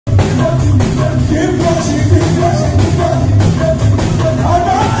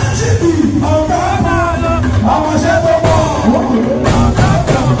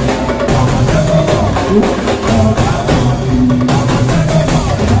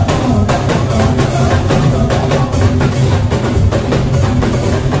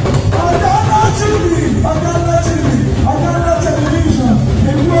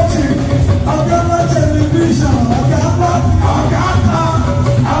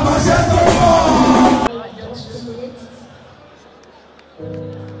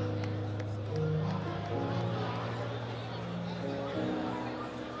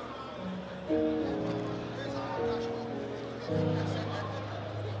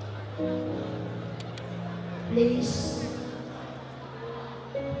Please.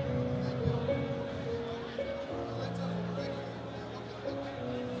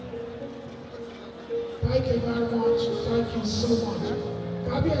 Thank you very much. Thank you so much.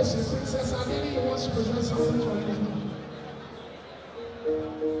 Gabias, Princess Adeli wants to present something for you.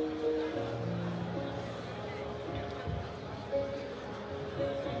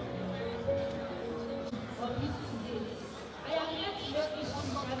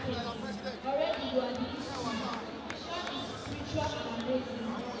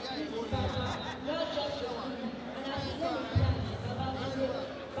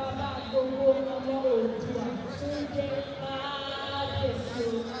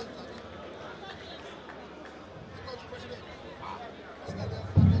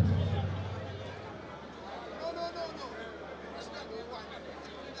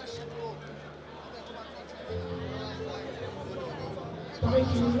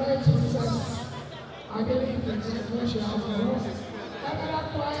 Thank you, right, Jesus. I believe that the shall have Emerald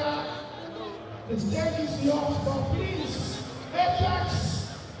Choir, the stage is yours, but please, Apex,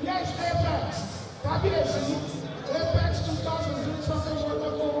 yes, Apex, Apex 2000 is doing something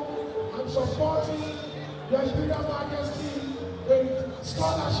wonderful. I'm supporting your Imperial Majesty with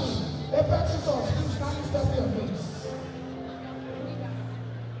scholarship. Apex is on, please stand step your face.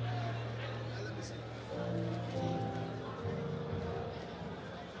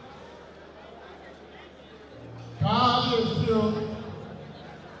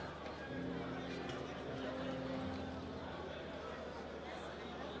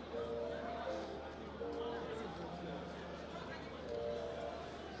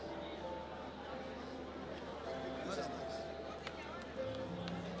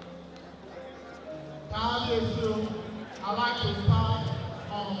 I like to start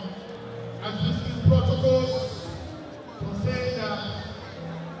existing protocols to say that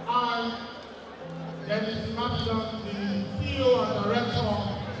I, Dennis Madison, the CEO and Director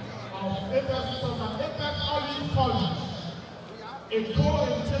of Apex and Apex Early College, a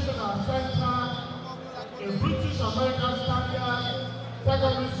co-educational center, a British American standard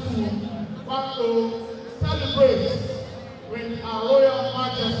secondary school, want to celebrate with our Royal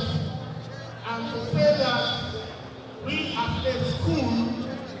Majesty and to say that we as a school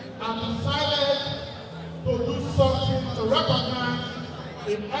have decided to do something to recognize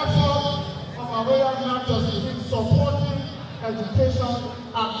the effort of our Royal Majesty in supporting education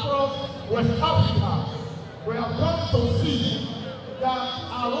across West Africa. We have come to see that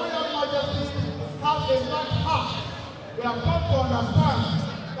our Royal Majesty has a large heart. We have come to understand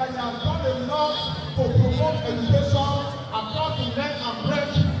that he has done a lot to promote education across the length and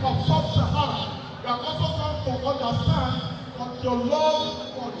breadth of Sub-Sahara. We have also come to understand that your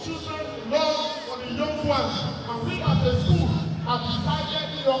love for children, love for the young ones, and we as a school have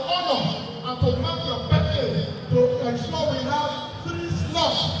decided in your honor and to mark your birthday to ensure we have 3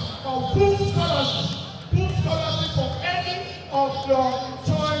 slots of full scholarship for any of your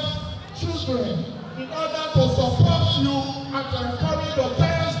choice children in order to support you and to encourage your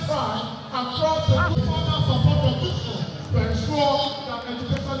parents' pride across the further support of this school to ensure that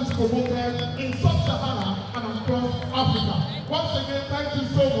education is promoted in Sub-Sahara and across Africa. Once again, thank you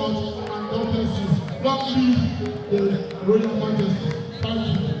so much and God bless you. Long live the Royal Majesty.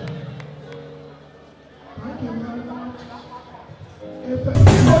 Thank you.